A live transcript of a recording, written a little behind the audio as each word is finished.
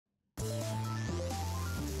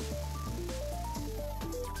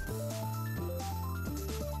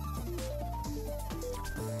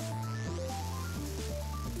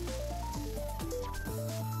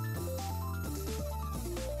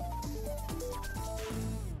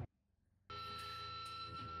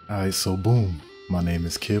Alright, so boom. My name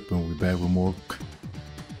is Kip and we're back with more.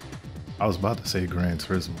 I was about to say Gran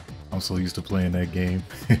Turismo. I'm so used to playing that game.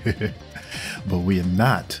 But we are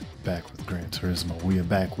not back with Gran Turismo. We are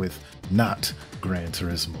back with not Gran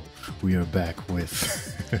Turismo. We are back with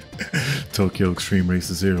Tokyo Xtreme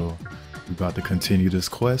Racer Zero. We're about to continue this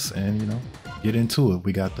quest and, get into it.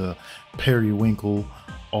 We got the Periwinkle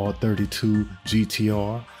All 32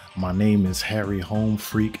 GTR. My name is Harry Home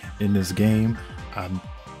Freak in this game. I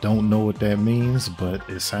don't know what that means, but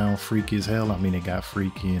it sounds freaky as hell. I mean, it got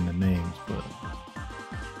freaky in the names, but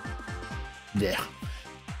yeah.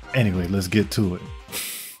 Anyway, let's get to it.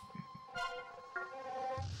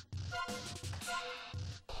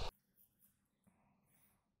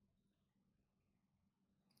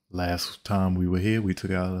 Last time we were here, we took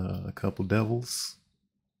out a couple devils,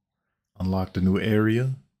 unlocked a new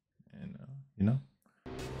area, and we're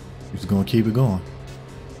just gonna keep it going.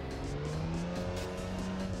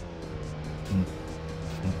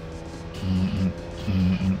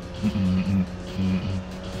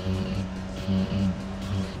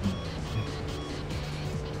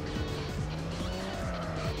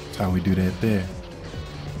 That's how we do that there.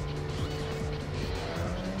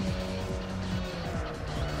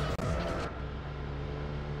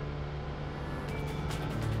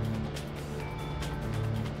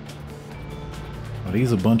 Are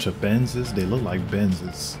these a bunch of Benzes? They look like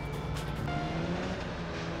Benzes.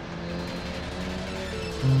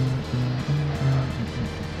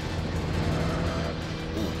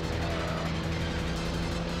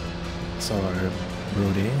 Sorry, bro,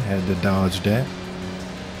 they had to dodge that.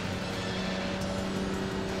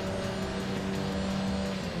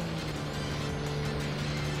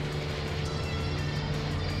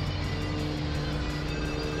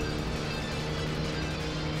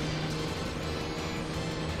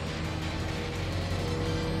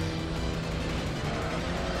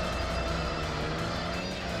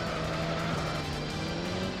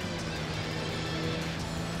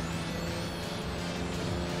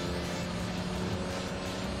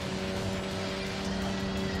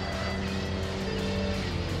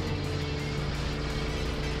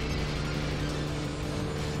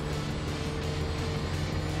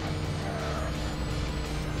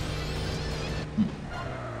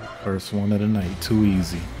 First one of the night, too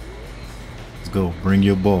easy. Let's go, bring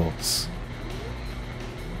your balls.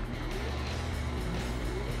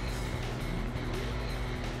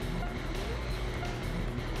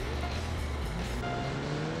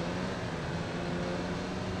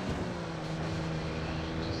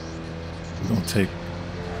 We're gonna take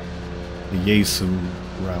the Yasu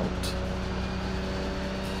route.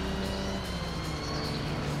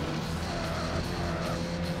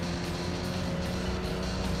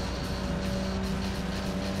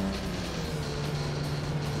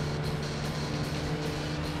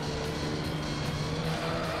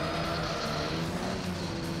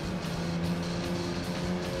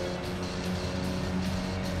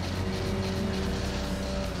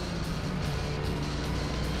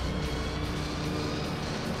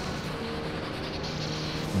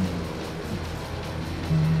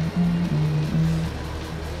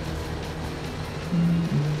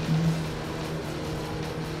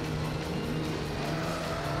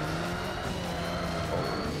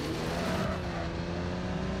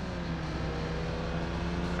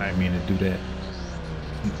 I didn't mean to do that.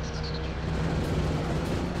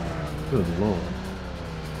 Good Lord.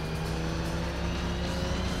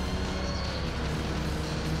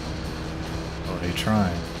 Oh, they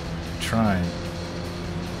trying. They're trying.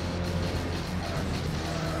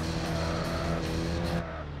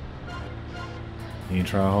 He ain't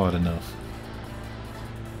try hard enough.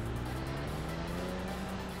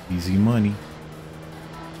 Easy money.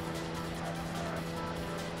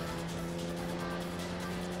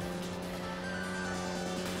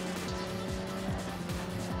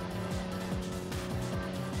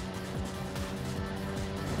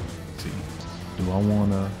 Do I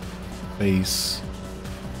want to face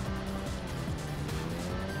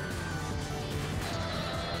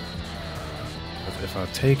if I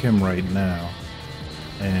take him right now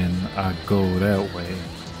and I go that way,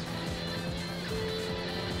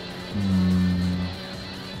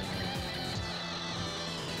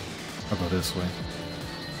 I'll go this way.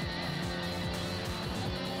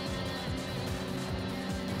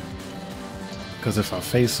 Because if I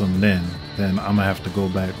face him then I'm gonna have to go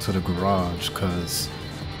back to the garage because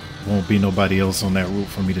won't be nobody else on that route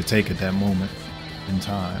for me to take at that moment in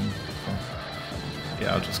time. So,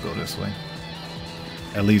 yeah, I'll just go this way.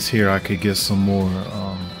 At least here I could get some more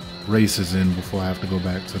races in before I have to go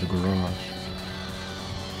back to the garage.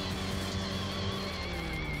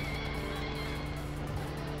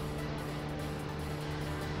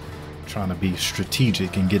 Trying to be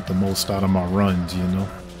strategic and get the most out of my runs, you know?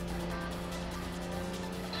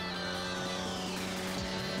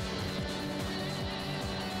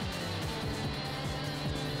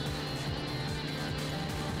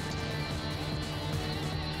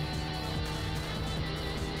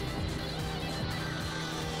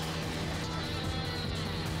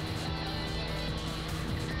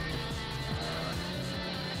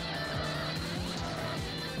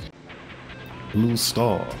 Blue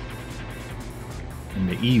Star and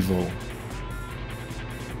the Evo.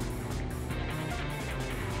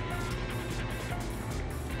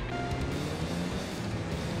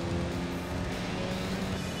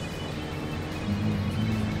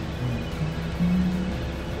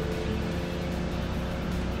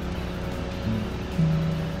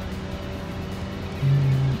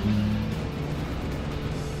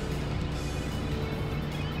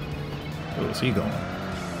 Where's he going?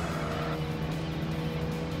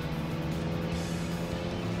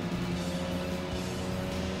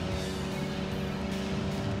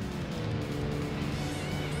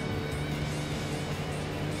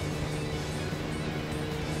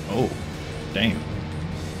 Oh, damn.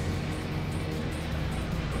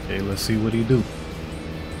 Okay, let's see what he do.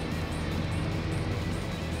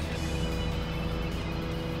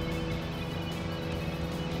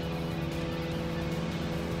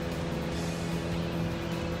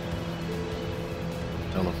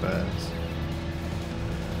 Hella fast.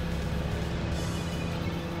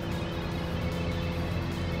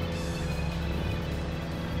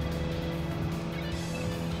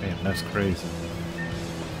 Damn, that's crazy.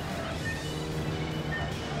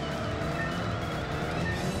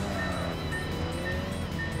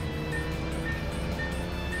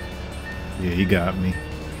 Yeah, he got me.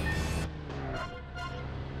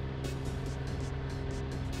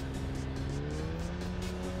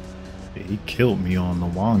 Yeah, he killed me on the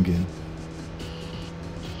Wongan.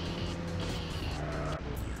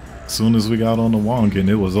 As soon as we got on the Wongan,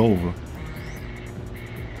 it was over.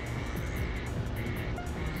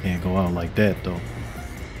 Can't go out like that though.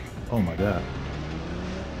 Oh my god.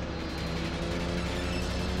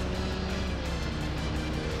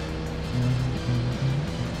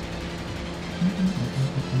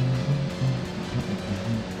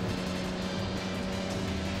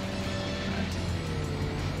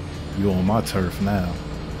 You on my turf now.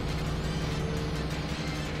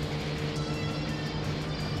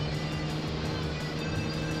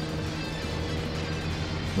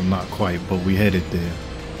 Well, not quite, but we headed there.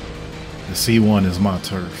 The C1 is my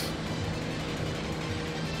turf.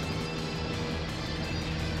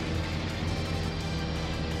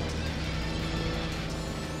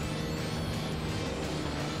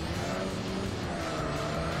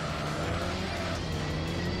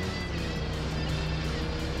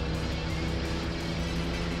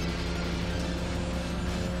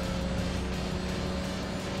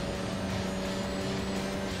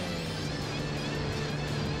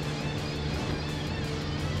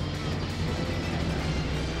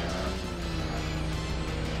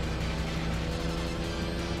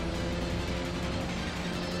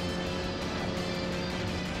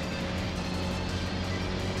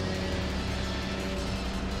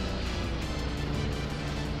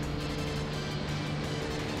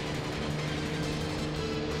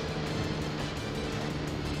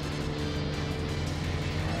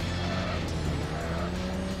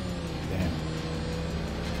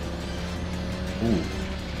 Ooh,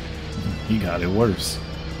 he got it worse.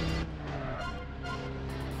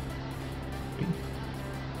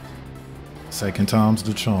 Second time's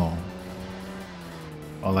the charm.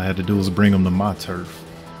 All I had to do was bring him to my turf.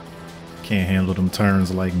 Can't handle them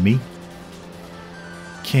turns like me.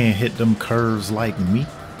 Can't hit them curves like me.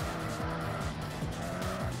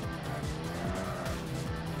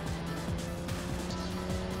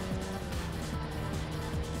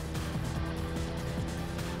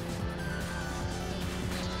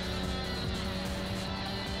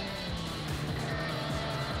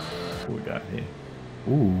 What we got here?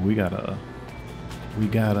 Ooh, we got a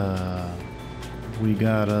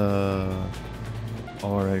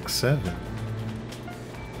RX-7.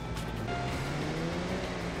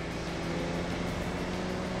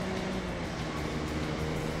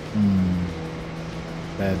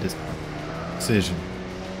 Bad decision.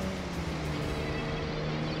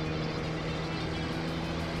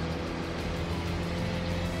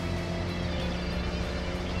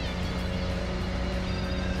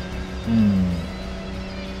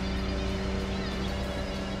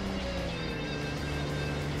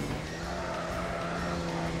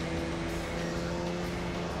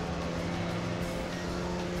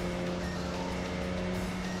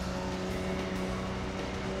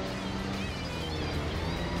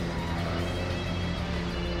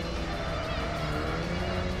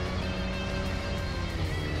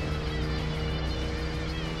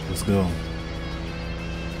 Let's go.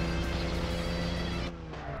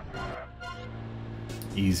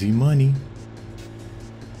 Easy money.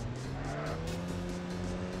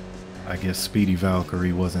 I guess Speedy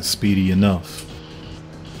Valkyrie wasn't speedy enough.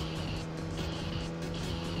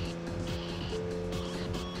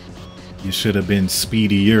 You should have been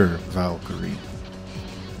speedier, Valkyrie.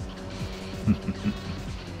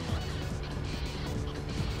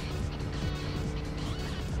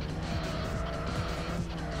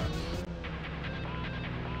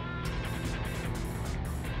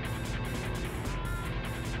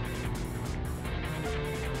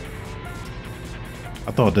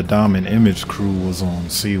 I thought the Diamond Image crew was on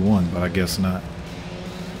C1, but I guess not.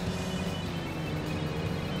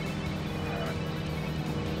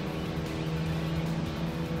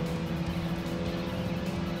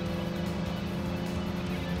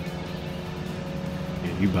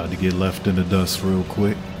 Yeah, you about to get left in the dust real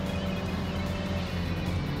quick.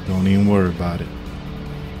 Don't even worry about it.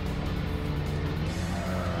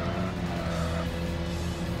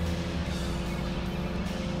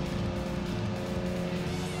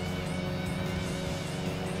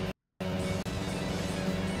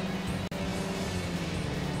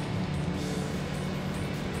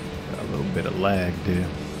 A little bit of lag there.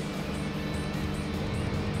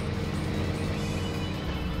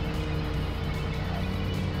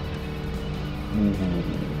 Ooh,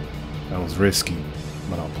 that was risky,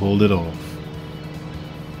 but I pulled it off.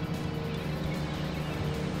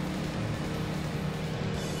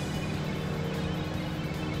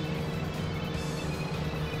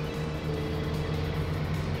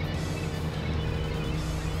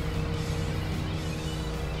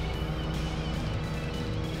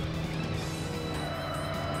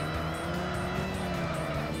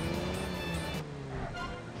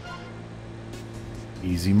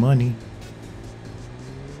 Easy money.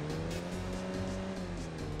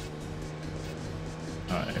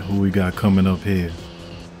 Alright, who we got coming up here?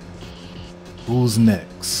 Who's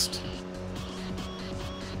next?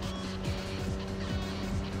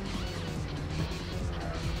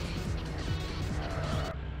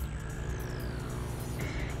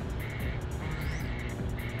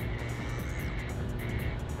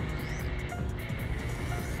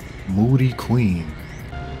 Moody Queen.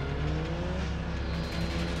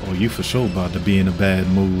 Oh, you for sure about to be in a bad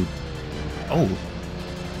mood. Oh.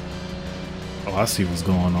 Oh, I see what's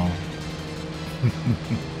going on.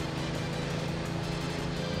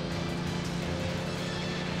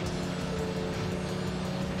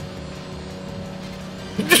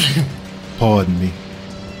 Pardon me.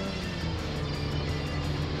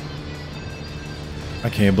 I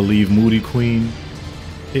can't believe Moody Queen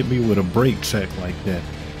hit me with a brake check like that.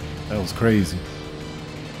 That was crazy.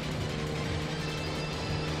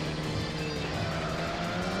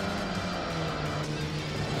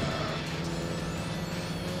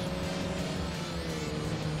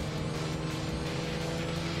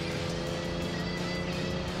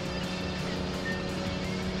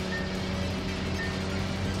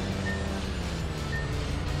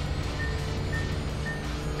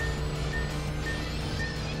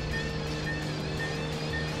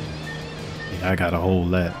 I gotta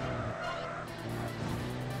hold that.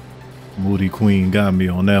 Moody Queen got me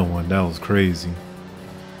on that one. That was crazy.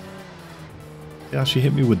 Yeah, she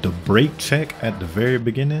hit me with the brake check at the very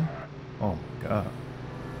beginning. Oh my god.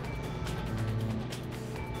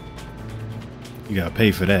 You gotta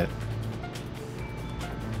pay for that.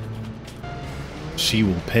 She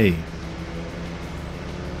will pay.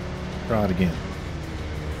 Try it again.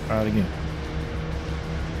 Try it again.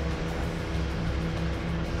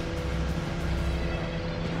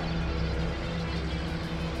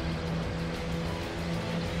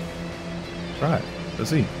 Try it.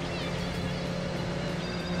 Let's see.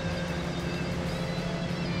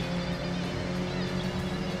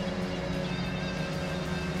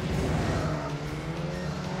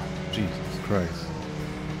 Jesus Christ.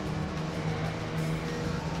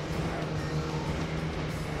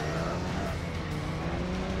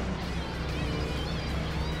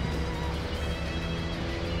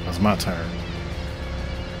 That's my turn.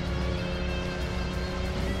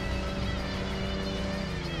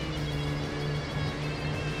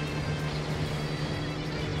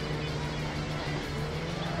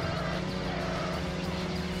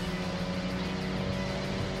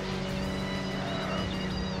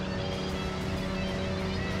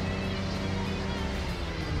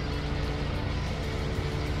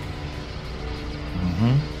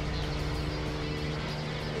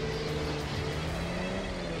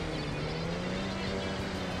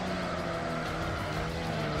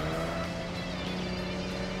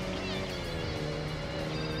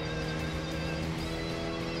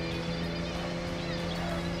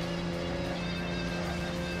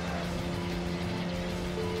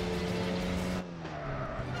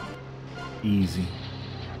 Easy.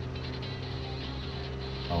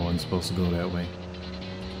 I wasn't supposed to go that way.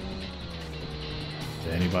 Is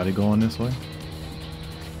anybody going this way?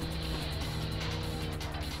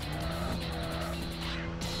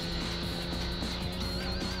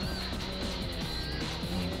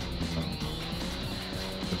 No.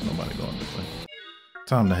 There's nobody going this way.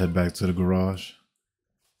 Time to head back to the garage.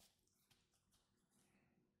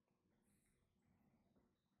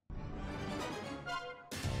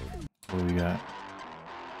 What we got?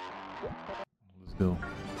 Let's go.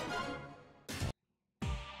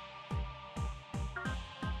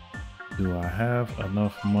 Do I have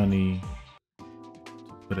enough money to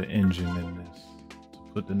put an engine in this? To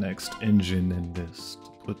put the next engine in this?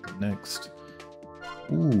 To put the next...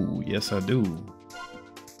 Ooh, yes I do.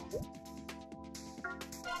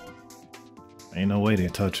 Ain't no way they're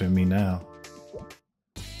touching me now.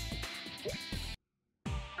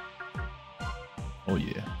 Oh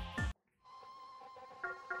yeah.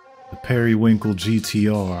 The Periwinkle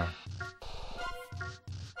GTR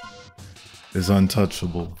is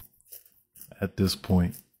untouchable at this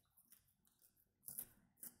point.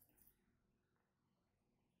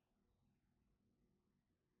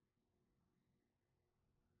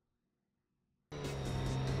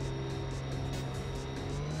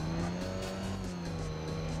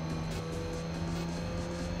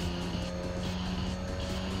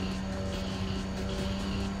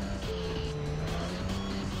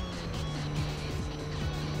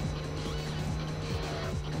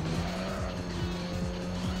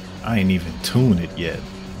 I ain't even tuned it yet.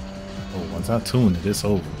 Oh, once I tune it, it's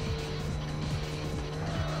over.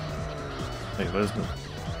 Hey, let's go.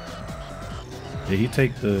 Did he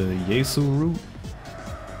take the Yesu route?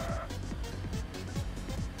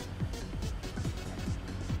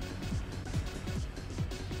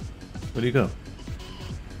 Where'd he go?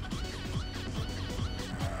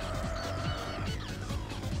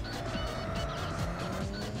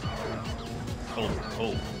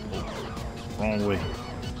 Oh, wrong way.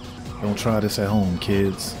 Don't try this at home,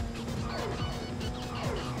 kids.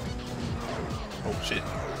 Oh shit.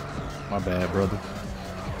 My bad, brother.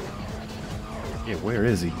 Yeah, where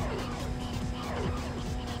is he?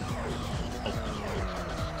 Oh.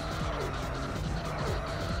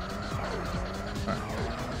 Alright.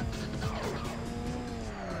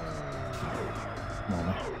 Come on,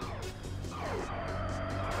 man.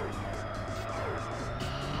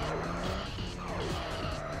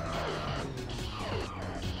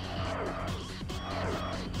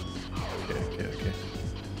 Okay.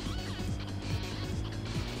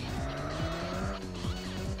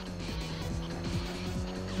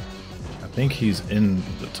 I think he's in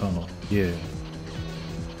the tunnel. Yeah.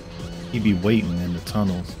 He be waiting in the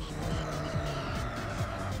tunnels.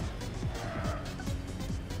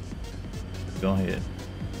 Go ahead.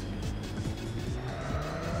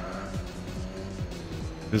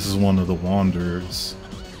 This is one of the wanderers.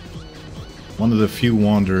 One of the few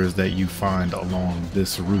wanderers that you find along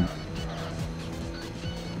this route.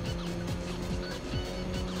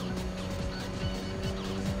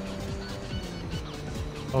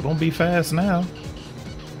 Oh, don't be fast now.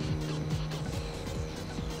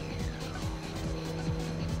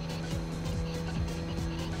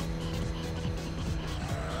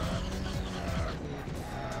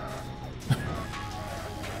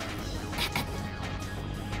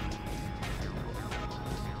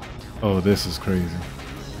 Oh, this is crazy.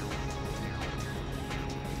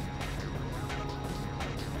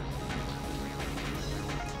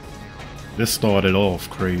 This started off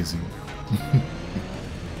crazy.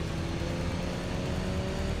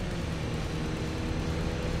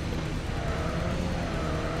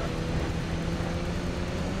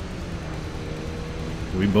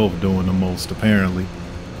 We both doing the most, apparently.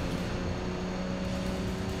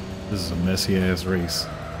 This is a messy ass race.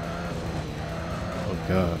 Oh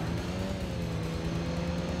god.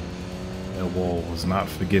 That wall was not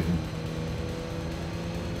forgiving.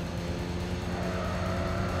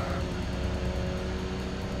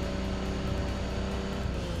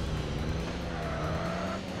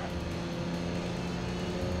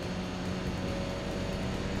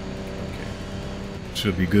 Okay.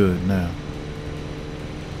 Should be good now.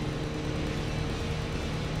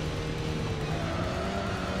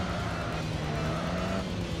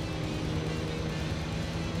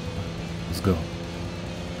 Let's go.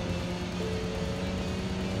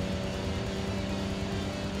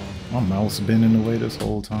 My mouse been in the way this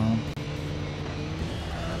whole time.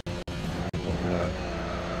 Oh god.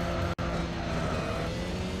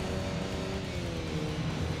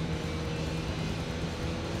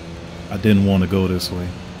 I didn't want to go this way.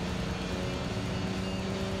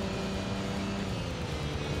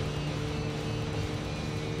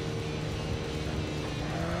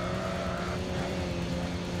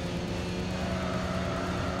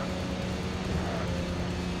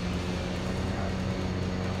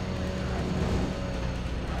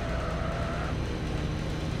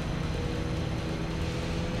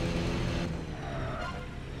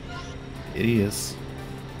 It is.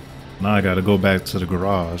 Now I gotta go back to the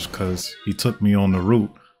garage because he took me on the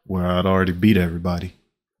route where I'd already beat everybody.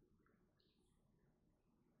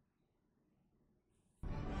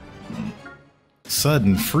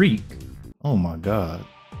 Sudden freak. Oh my god.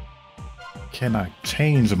 Can I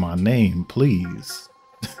change my name, please?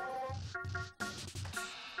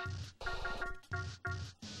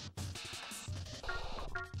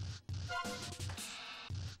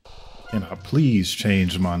 Can I please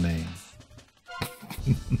change my name?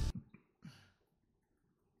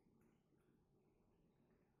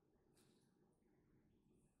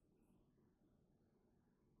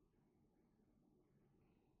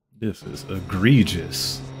 This is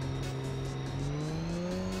egregious.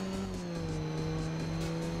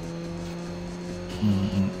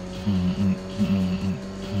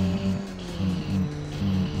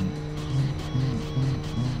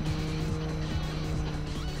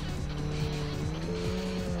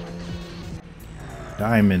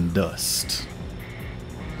 Diamond dust.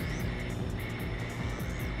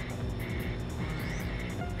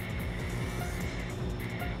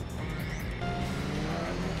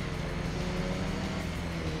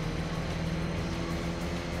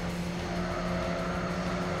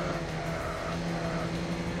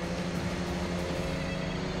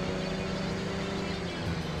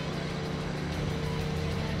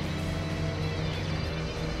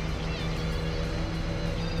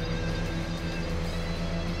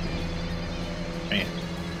 Man.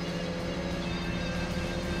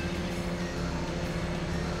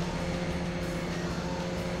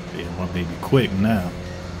 Yeah, my baby quick now.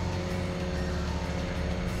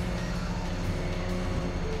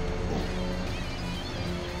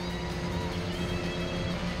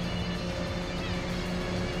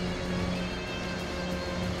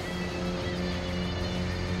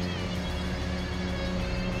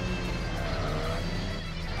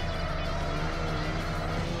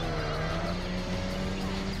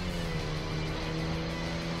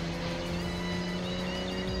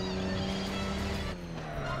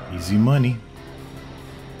 Easy money.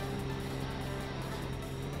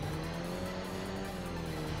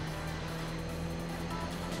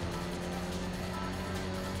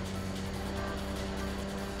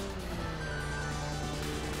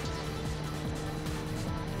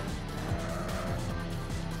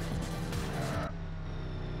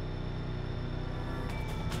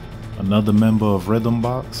 Another member of Rhythm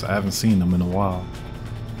Box. I haven't seen them in a while.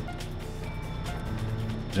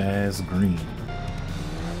 Jazz Green.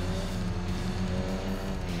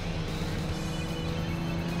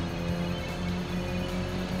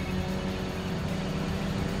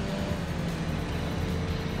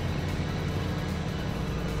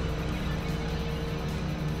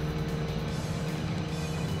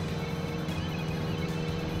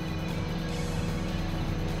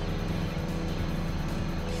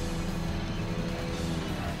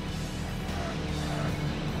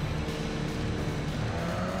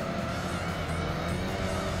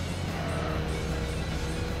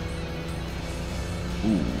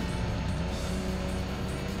 Ooh.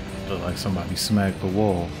 Look like somebody smacked the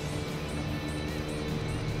wall.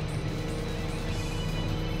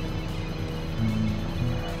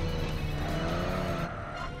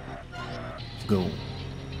 Let's go.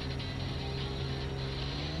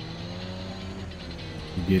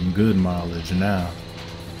 You're getting good mileage now.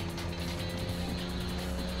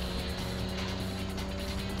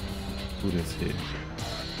 Who this hit?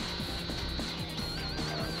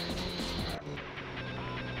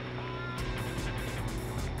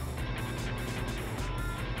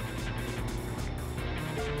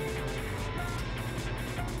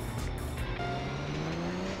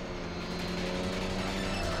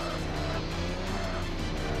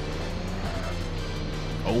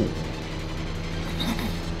 Oh,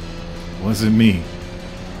 wasn't me.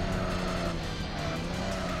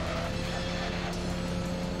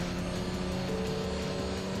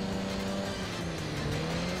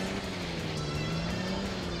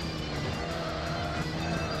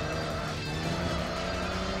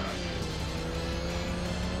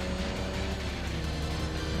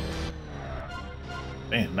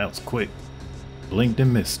 Man, that was quick. Blinked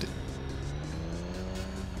and missed it.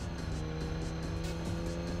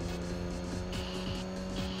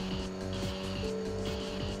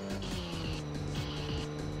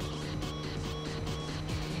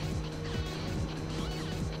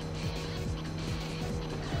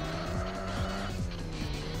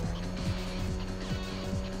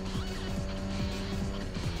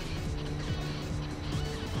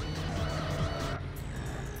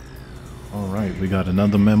 All right, we got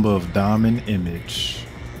another member of Diamond Image.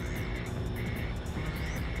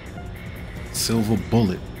 Silver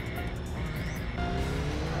Bullet.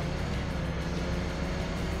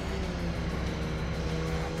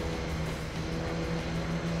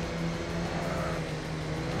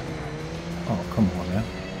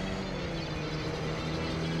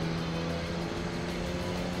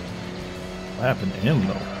 What happened to him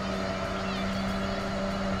though?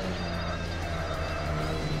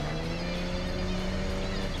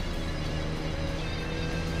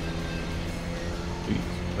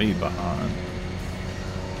 He's way behind.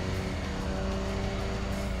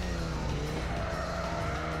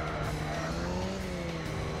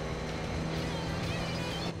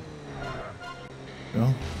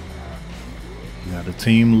 Well, we got a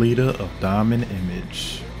team leader of Diamond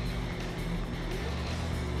Image.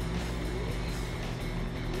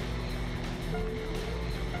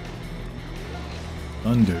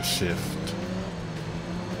 Undershift.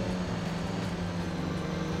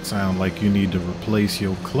 Sound like you need to replace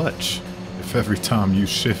your clutch. If every time you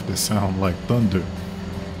shift it sound like thunder.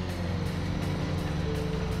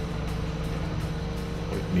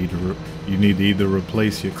 You need to either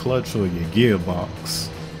replace your clutch or your gearbox.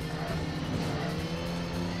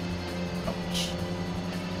 Ouch.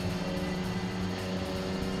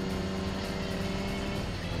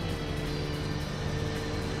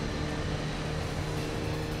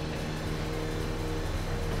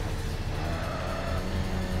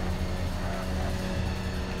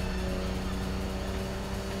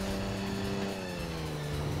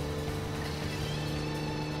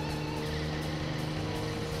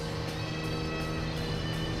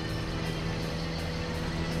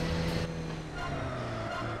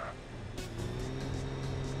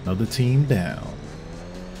 Another team down.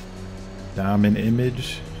 Diamond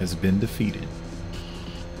Image has been defeated.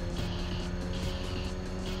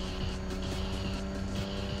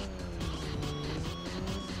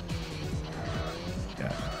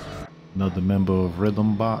 Got another member of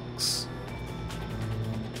Rhythm Box.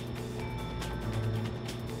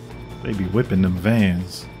 They be whipping them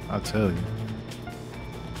vans, I tell you.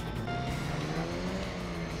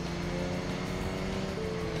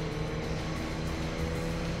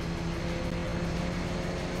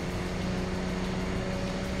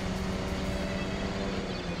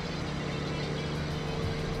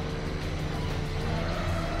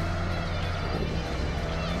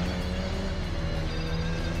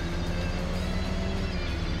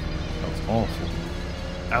 Awful.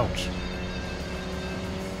 Ouch.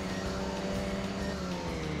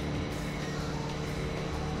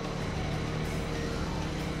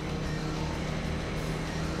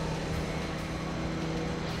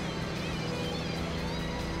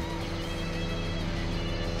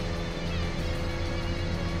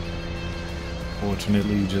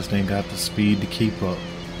 Fortunately, you just ain't got the speed to keep up.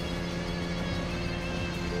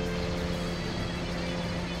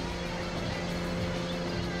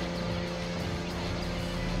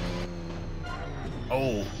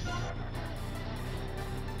 Oh,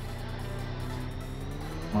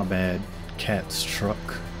 my bad. Cat's truck.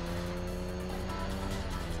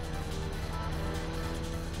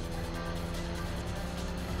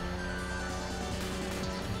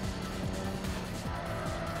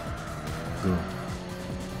 Go.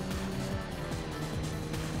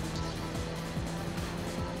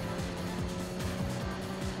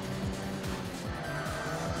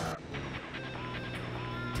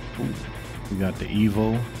 Ooh. We got the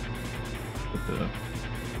Evo with the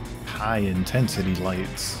high intensity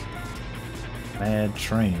lights. Mad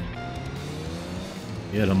train.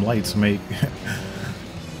 Yeah, them lights make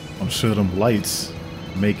I'm sure them lights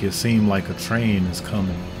make it seem like a train is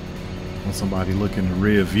coming when somebody look in the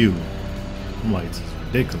rear view. Them lights is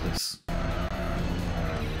ridiculous.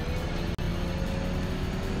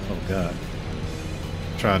 Oh god.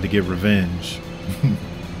 Tried to get revenge.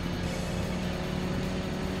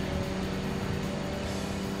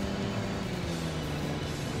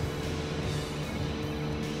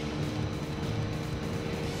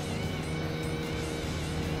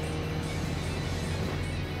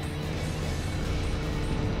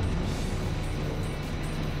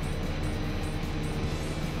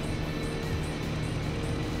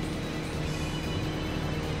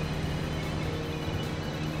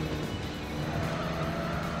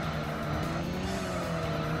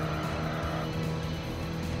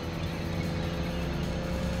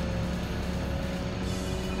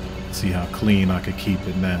 See how clean I could keep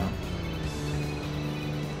it now.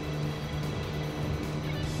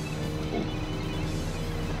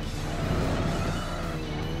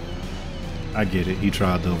 I get it, he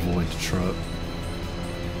tried to avoid the truck.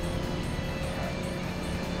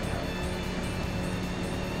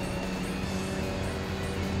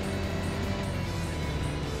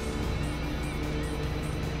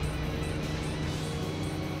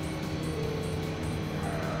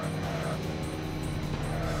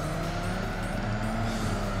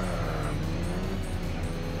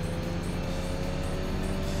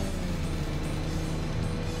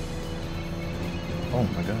 Oh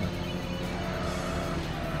my god.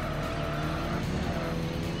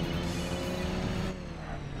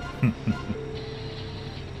 Who's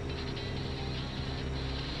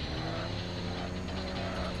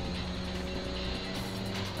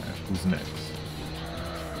next?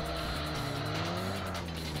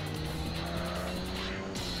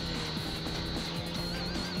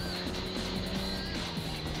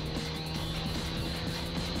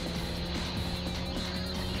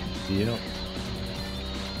 Yep.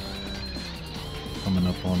 Coming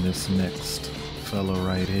up on this next fella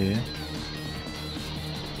right here.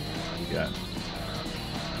 We got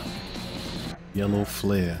Yellow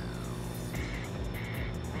Flare.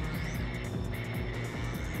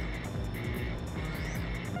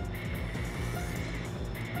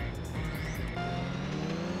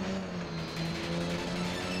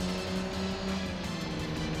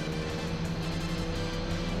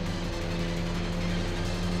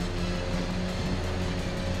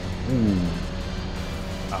 Ooh,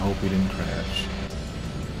 I hope he didn't crash.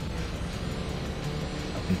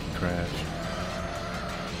 I think he crashed.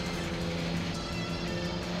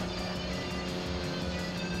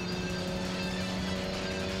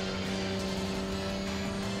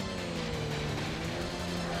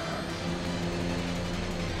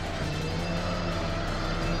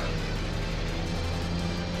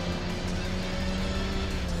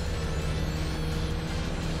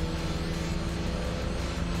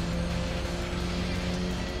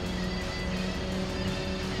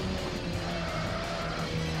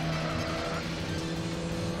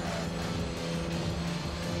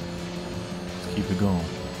 Keep it going.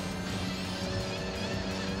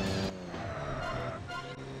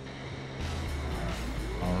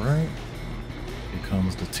 All right. Here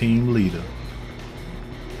comes the team leader.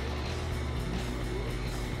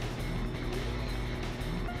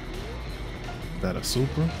 Is that a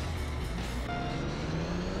Supra?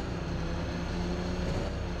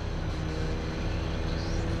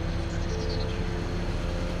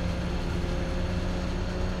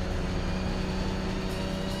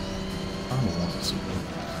 I don't want a Supra.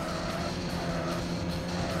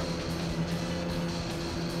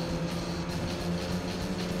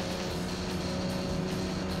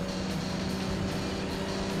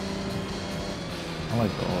 I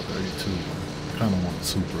like the R32. Kind of want a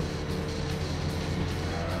Supra.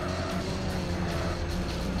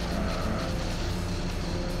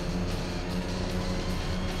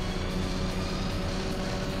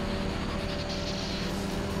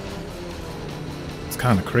 It's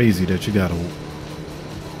kind of crazy that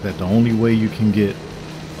that the only way you can get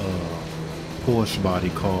a Porsche body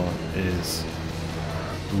car is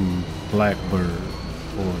through Blackbird,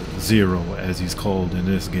 or Zero as he's called in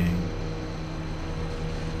this game.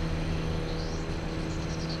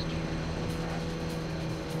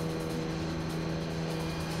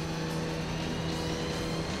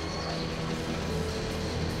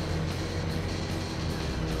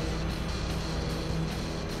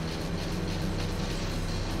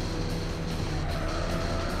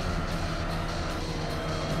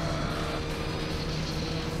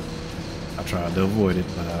 I tried to avoid it,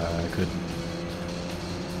 but I couldn't.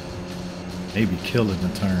 Maybe killing the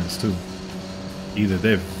turns too. Either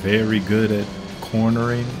they're very good at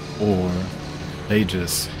cornering, or they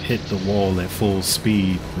just hit the wall at full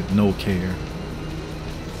speed with no care.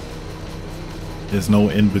 There's no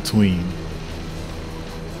in between.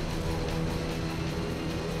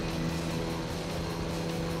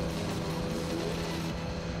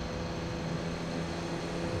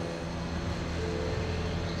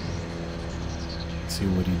 See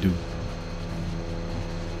what he do.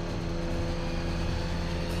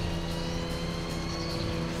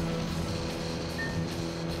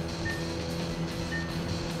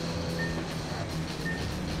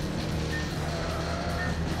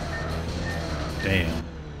 Damn.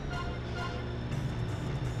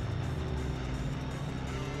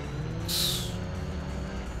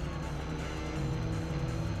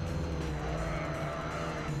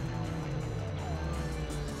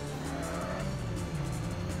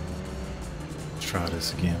 Try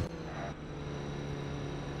this again.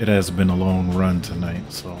 It has been a long run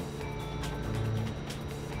tonight, so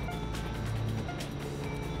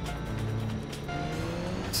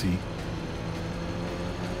let's see.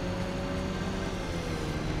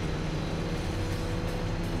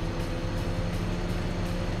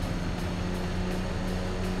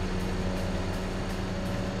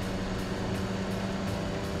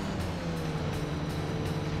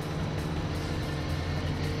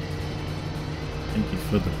 Thank you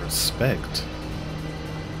for the respect.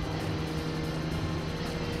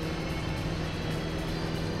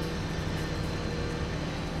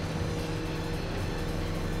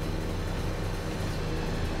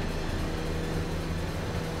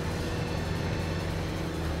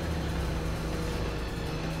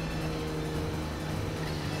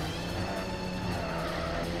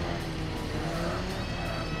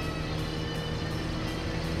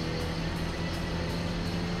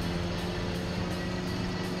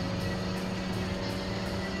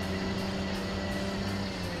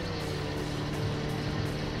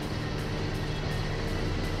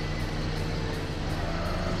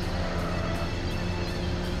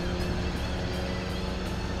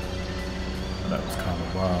 That was kind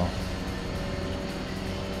of wild.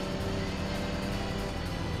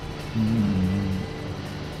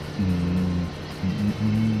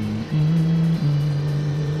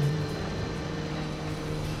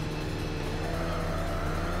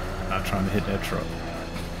 Not trying to hit that truck.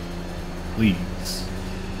 Please.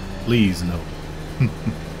 Please no.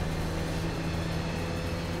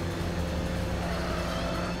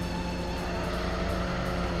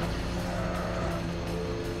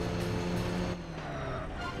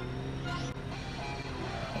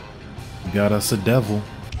 We got us a devil.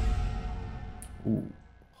 Ooh,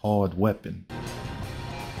 hard weapon.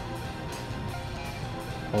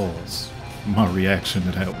 Pause. My reaction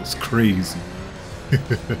to that was crazy.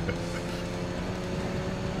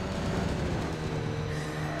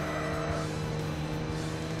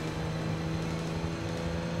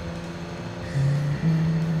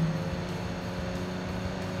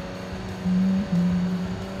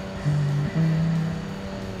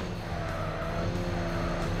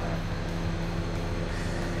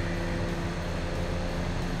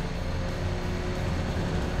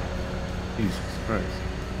 Jesus Christ.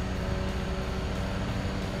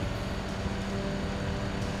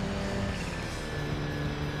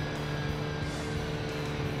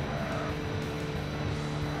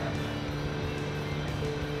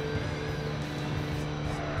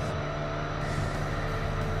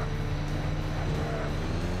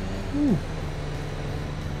 Ooh.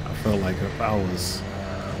 I felt like if I was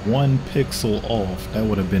 1 pixel off, that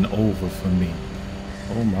would have been over for me.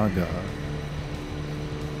 Oh my God.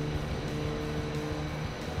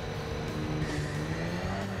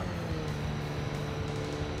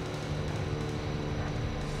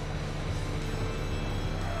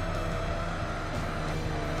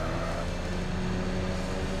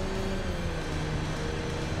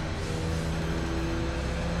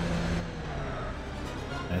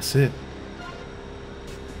 That's it.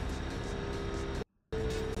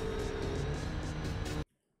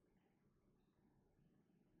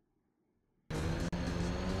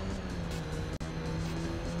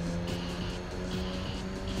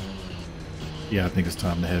 Yeah, I think it's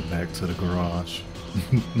time to head back to the garage.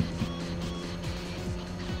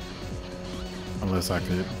 Unless I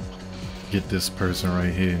could get this person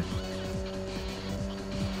right here.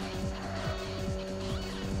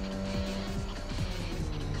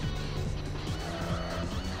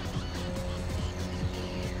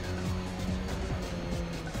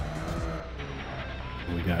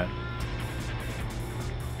 What we got?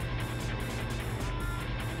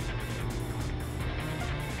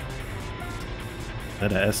 Is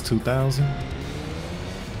that a S2000?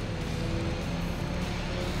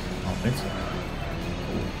 I don't think so.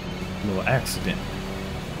 Oh, a little accident.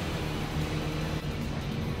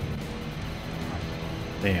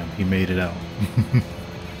 Damn, he made it out.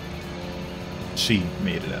 She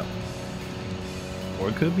made it out. Or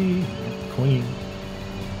it could be Queen.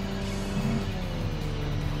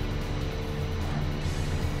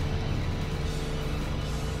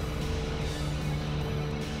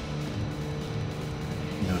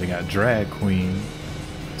 You know, they got Drag Queen.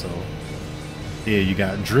 So, yeah, you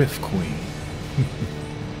got Drift Queen.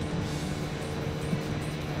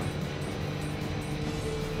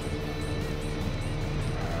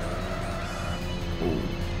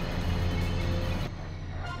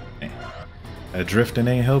 That drifting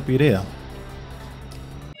ain't help you there.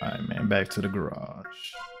 Alright, man, back to the garage.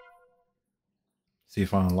 See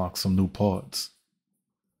if I unlock some new parts.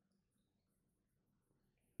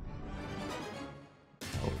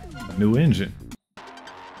 Oh, a new engine.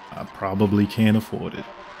 I probably can't afford it.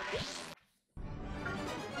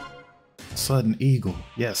 Sudden Eagle.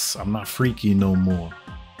 Yes, I'm not freaky no more.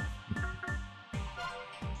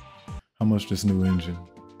 How much this new engine?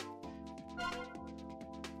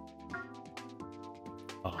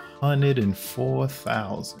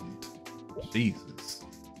 104,000. Jesus.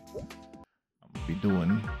 I'm gonna be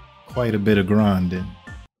doing quite a bit of grinding.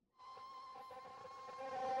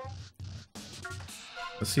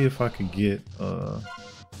 Let's see if I can get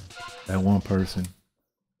that one person.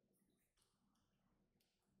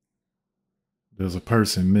 There's a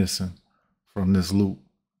person missing from this loop.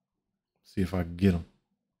 See if I can get him.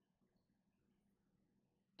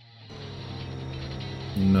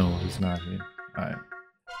 No, he's not here. All right.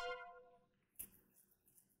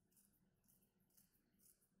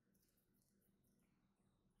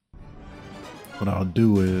 What I'll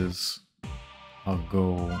do is I'll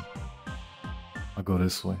go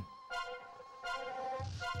this way.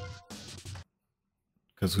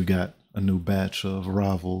 Because we got a new batch of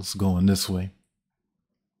rivals going this way.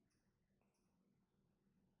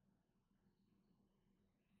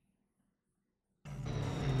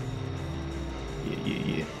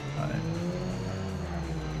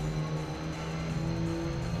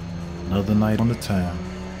 Another night on the town.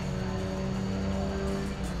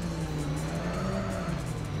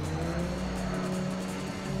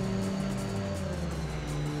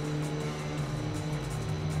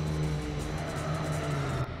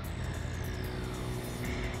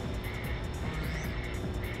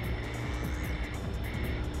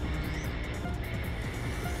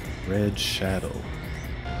 Red Shadow.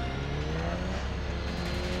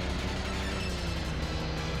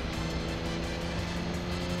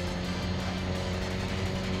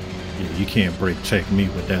 Yeah, you can't brake check me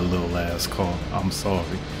with that little ass car. I'm sorry.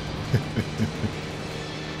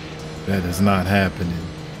 That is not happening.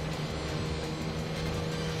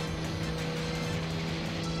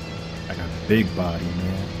 I got a big body,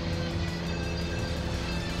 man.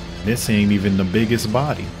 This ain't even the biggest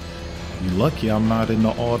body. You lucky I'm not in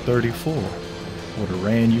the R34. Would have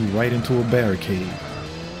ran you right into a barricade.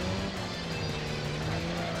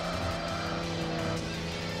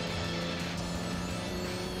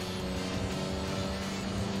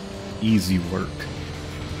 Easy work.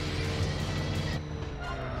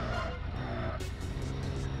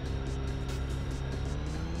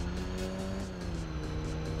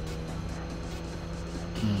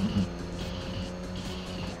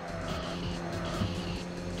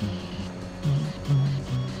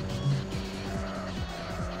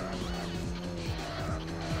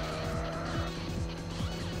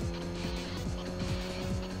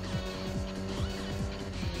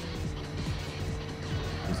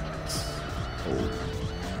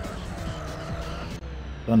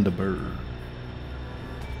 Thunderbird.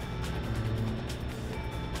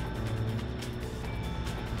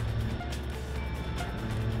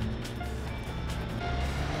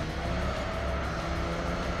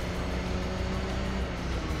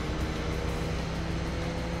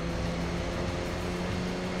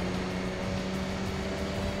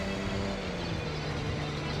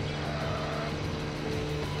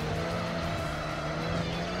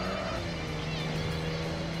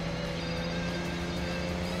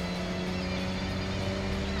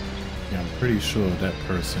 Yeah, I'm pretty sure that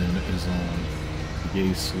person is on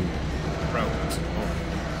Yesu route. Oh.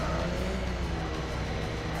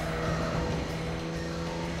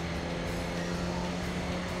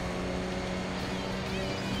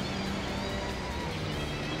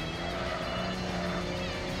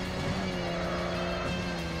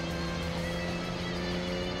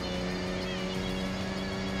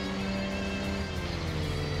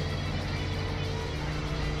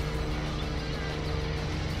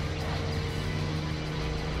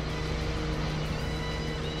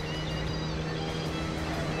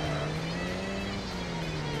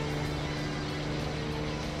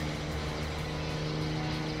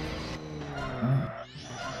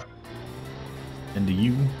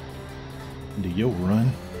 Into your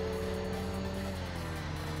run.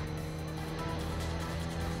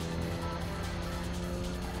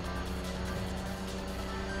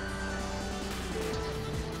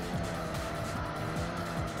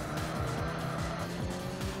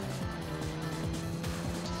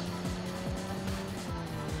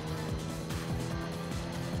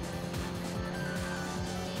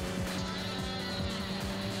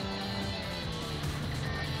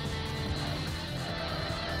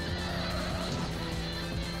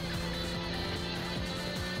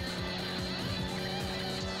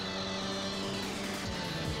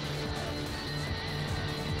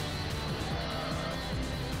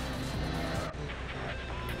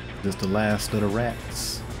 Just the last of the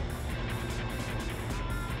rats.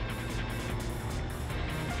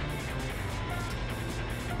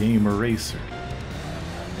 Game Eraser.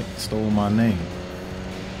 They stole my name.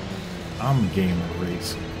 I'm Game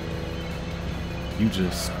Eraser. You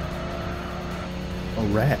just a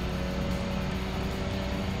rat.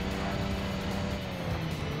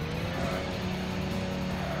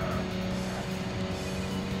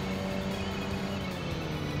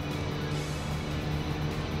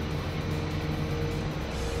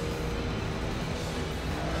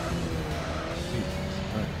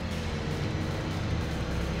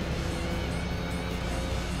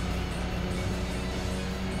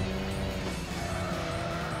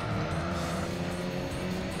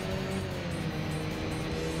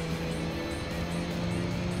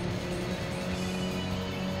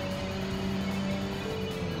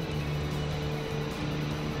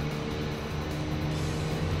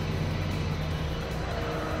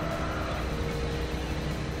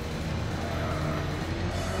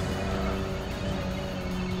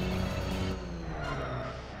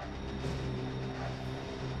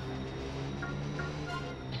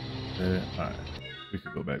 Alright, we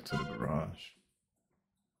could go back to the garage.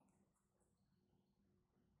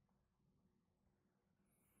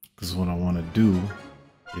 Because what I want to do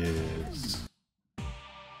is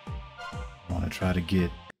I want to try to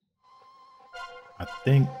get, I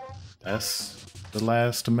think that's the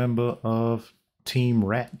last member of Team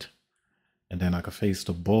Rat. And then I could face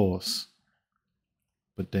the boss.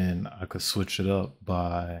 But then I could switch it up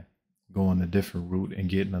by going a different route and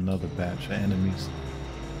getting another batch of enemies,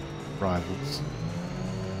 rivals.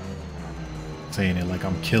 Saying it like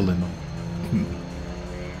I'm killing them.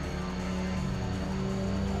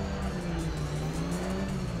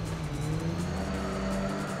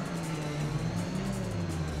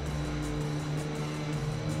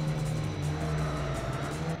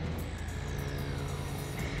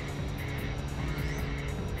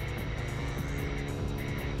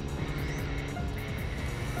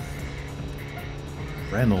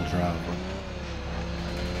 Rental driver.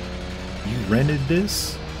 You rented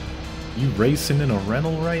this? You racing in a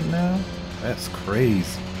rental right now? That's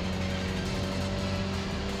crazy.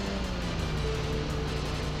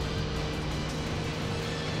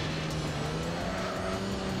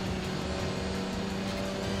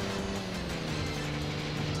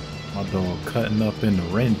 My dog cutting up in the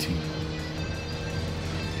renty.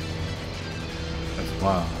 That's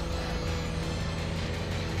wild.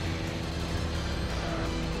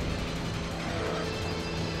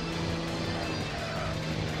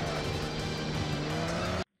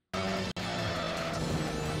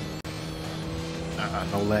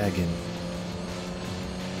 No lagging.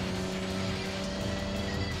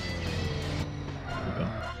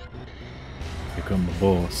 Here come the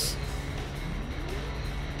boss.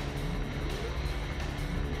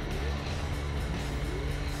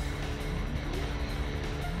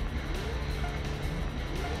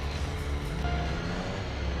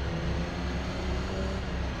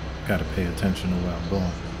 Gotta pay attention to where I'm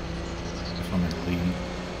going if I'm in the lead,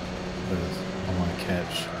 because I want to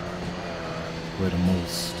catch where the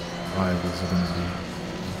most rivals are going to be.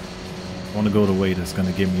 I want to go the way that's going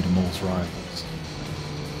to give me the most rivals.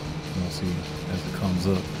 We'll see as it comes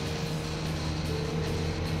up.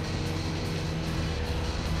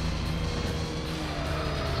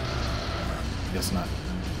 Guess not.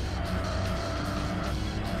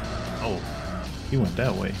 Oh, he went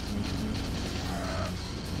that way.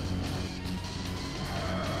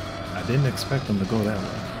 I didn't expect him to go that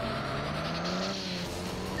way.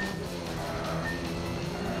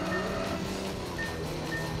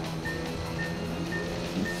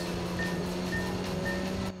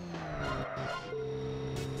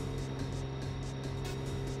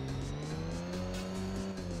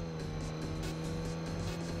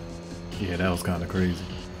 Yeah, that was kind of crazy.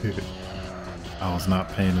 I was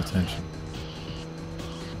not paying attention.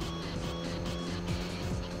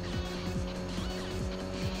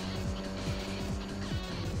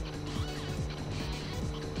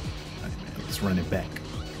 Right, man, let's run it back.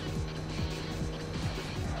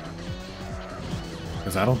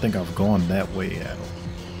 Because I don't think I've gone that way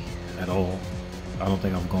at all. I don't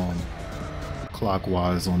think I've gone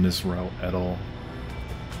clockwise on this route at all.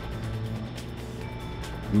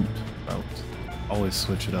 Route. Always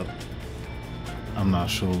switch it up. I'm not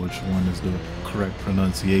sure which one is the correct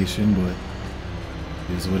pronunciation, but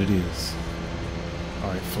it is what it is.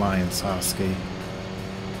 Alright, flying Sasuke.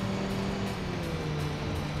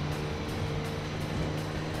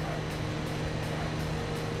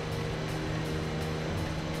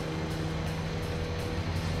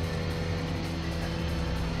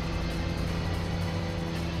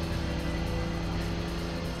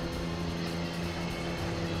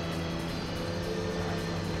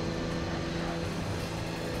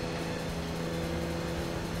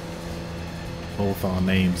 Both our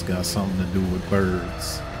names got something to do with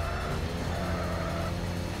birds.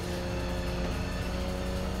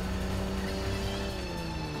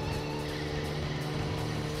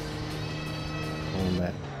 All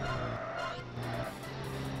that.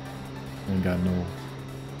 Ain't got no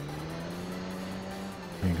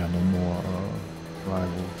more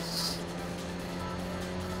rivals.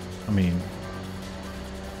 I mean,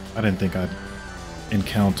 I didn't think I'd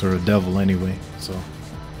encounter a devil anyway, so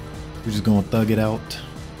we're just gonna thug it out,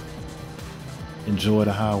 enjoy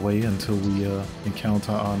the highway until we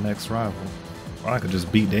encounter our next rival. Or I could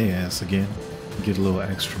just beat their ass again and get a little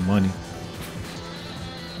extra money.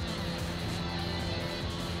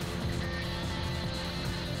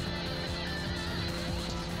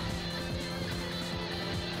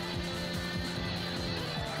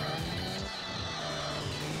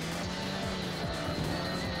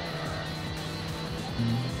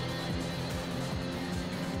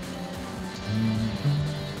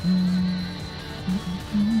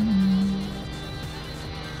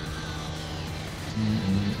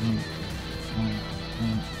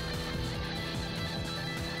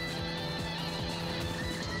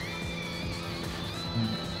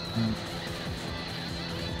 See,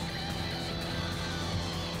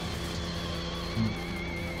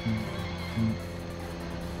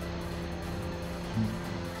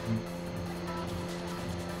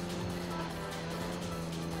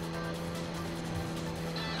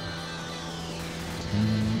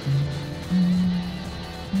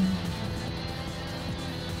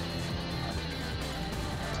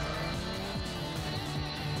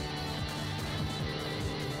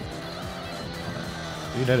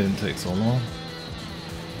 that didn't take so long.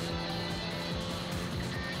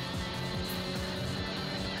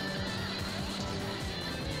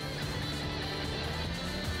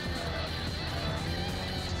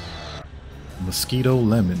 Mosquito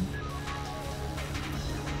Lemon.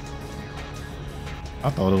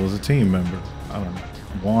 I thought it was a team member. I don't know.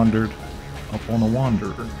 Wandered up on a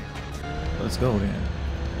wanderer. Let's go then.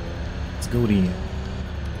 Let's go then.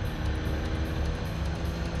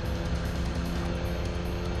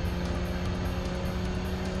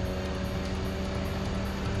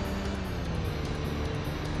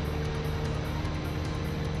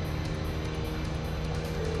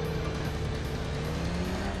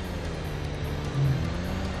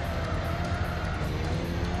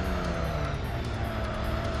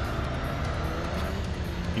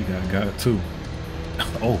 You got it too.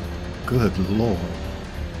 Oh, good lord.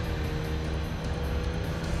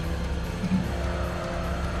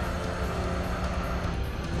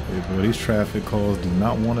 Hey, bro, these traffic calls do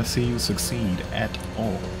not want to see you succeed at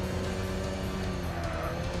all.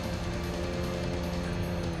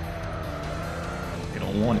 They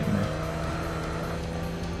don't want it, man.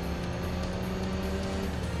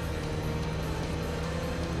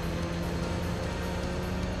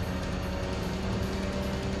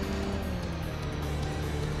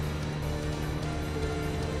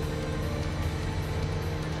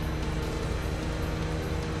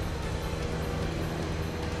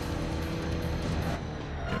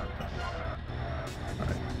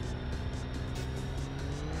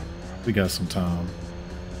 We got some time.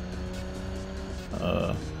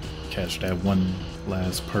 Catch that one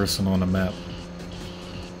last person on the map.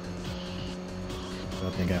 I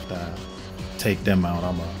think after I take them out,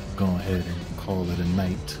 I'm gonna go ahead and call it a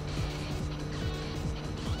night.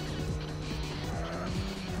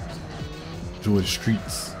 Enjoy the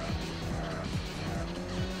streets.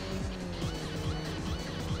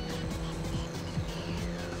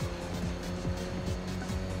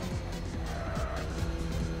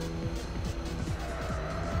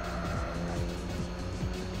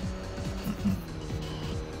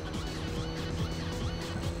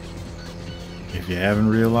 If you haven't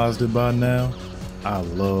realized it by now, I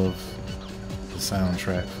love the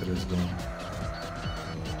soundtrack for this game.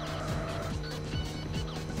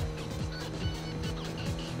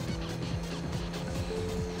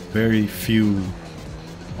 Very few.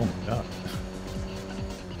 Oh my god.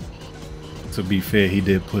 To be fair, he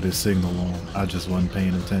did put his signal on. I just wasn't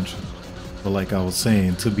paying attention. But like I was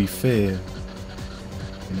saying, to be fair,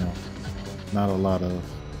 you know, not a lot of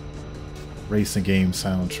racing game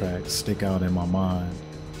soundtracks stick out in my mind.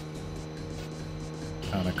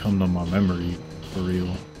 Kind of come to my memory for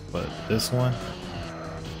real. But this one,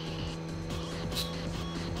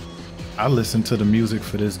 I listen to the music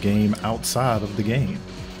for this game outside of the game.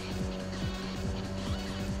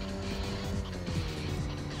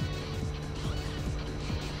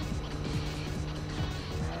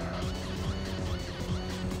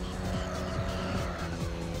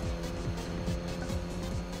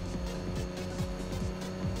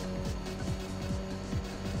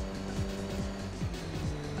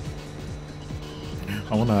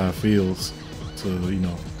 I wonder how it feels to, you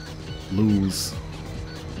know, lose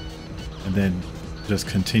and then just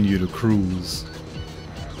continue to cruise.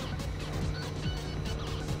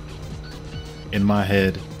 In my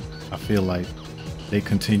head, I feel like they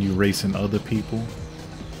continue racing other people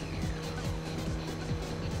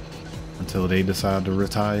until they decide to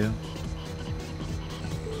retire.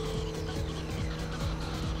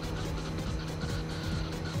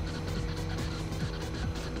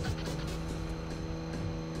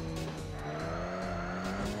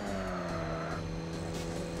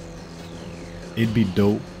 It'd be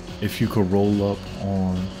dope if you could roll up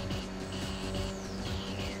on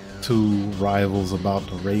two rivals about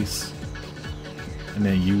the race and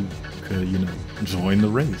then you could, you know, join the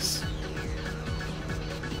race.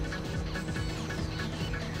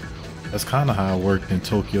 That's kind of how it worked in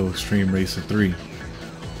Tokyo Xtreme Racer 3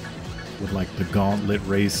 with like the gauntlet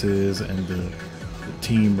races and the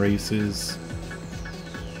team races.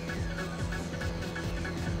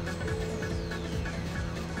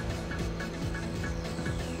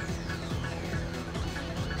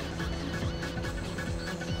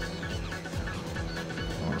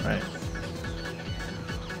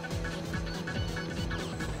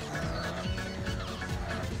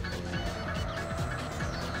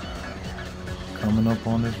 coming up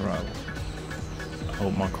on this rival. I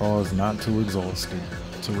hope my car is not too exhausted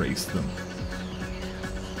to race them.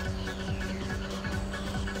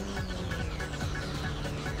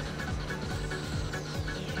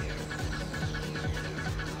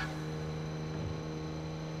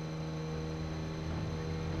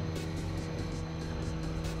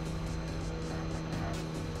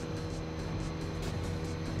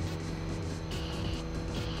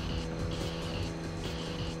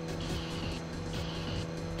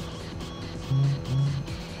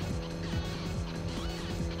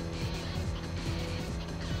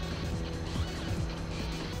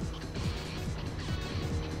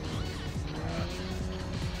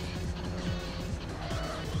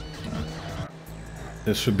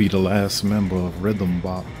 This should be the last member of Rhythm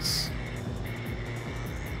Box.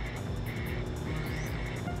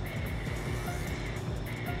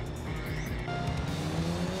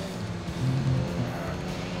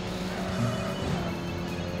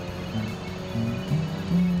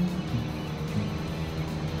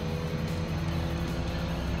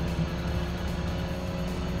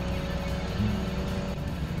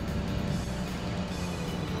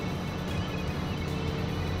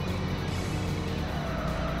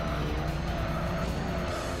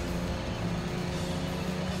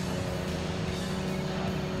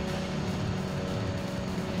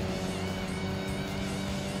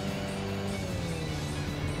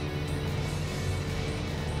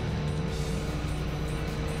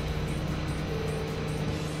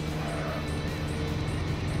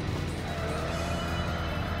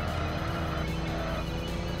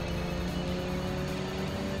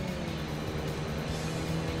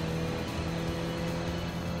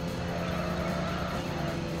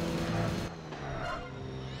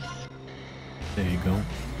 There you go.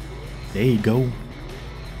 There you go.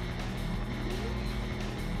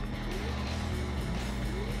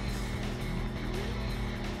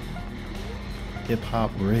 Hip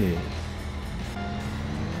Hop Red.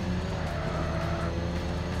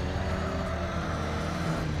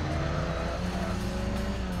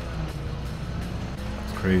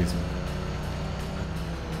 That's crazy.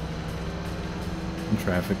 Some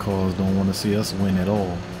traffic cars don't want to see us win at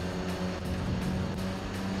all.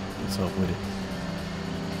 What's up with it?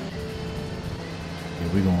 Yeah,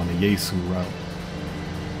 we're going the Yesu route.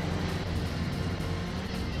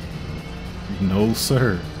 No,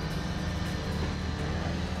 sir.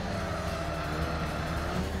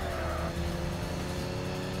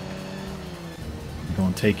 We're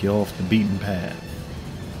going to take you off the beaten path.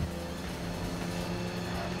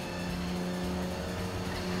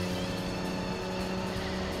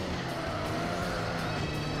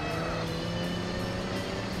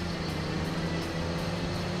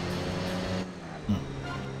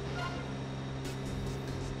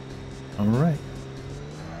 All right,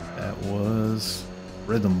 that was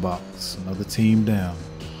Rhythm Box, another team down.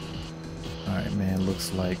 All right, man,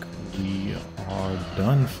 looks like we are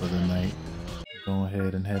done for the night. Go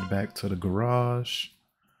ahead and head back to the garage.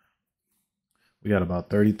 We got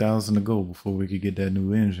about 30,000 to go before we could get that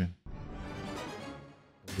new engine.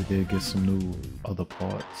 We did get some new other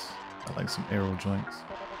parts. I like some aero joints.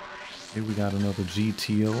 Here we got another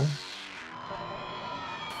GTO.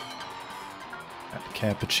 Got the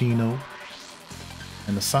Cappuccino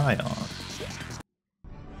and the Scion.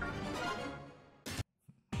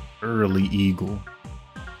 Early Eagle.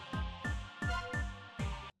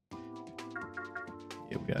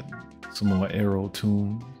 Yeah, we got some more aero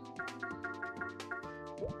tunes.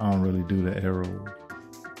 I don't really do the aero.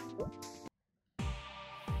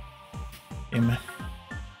 Yeah, man.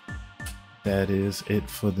 That is it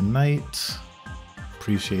for the night.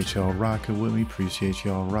 Appreciate y'all rocking with me. Appreciate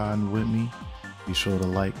y'all riding with me. Be sure to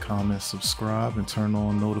like, comment, subscribe, and turn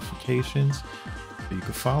on notifications so you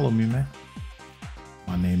can follow me, man.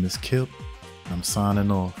 My name is Kip, and I'm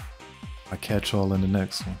signing off. I'll catch y'all in the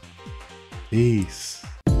next one. Peace.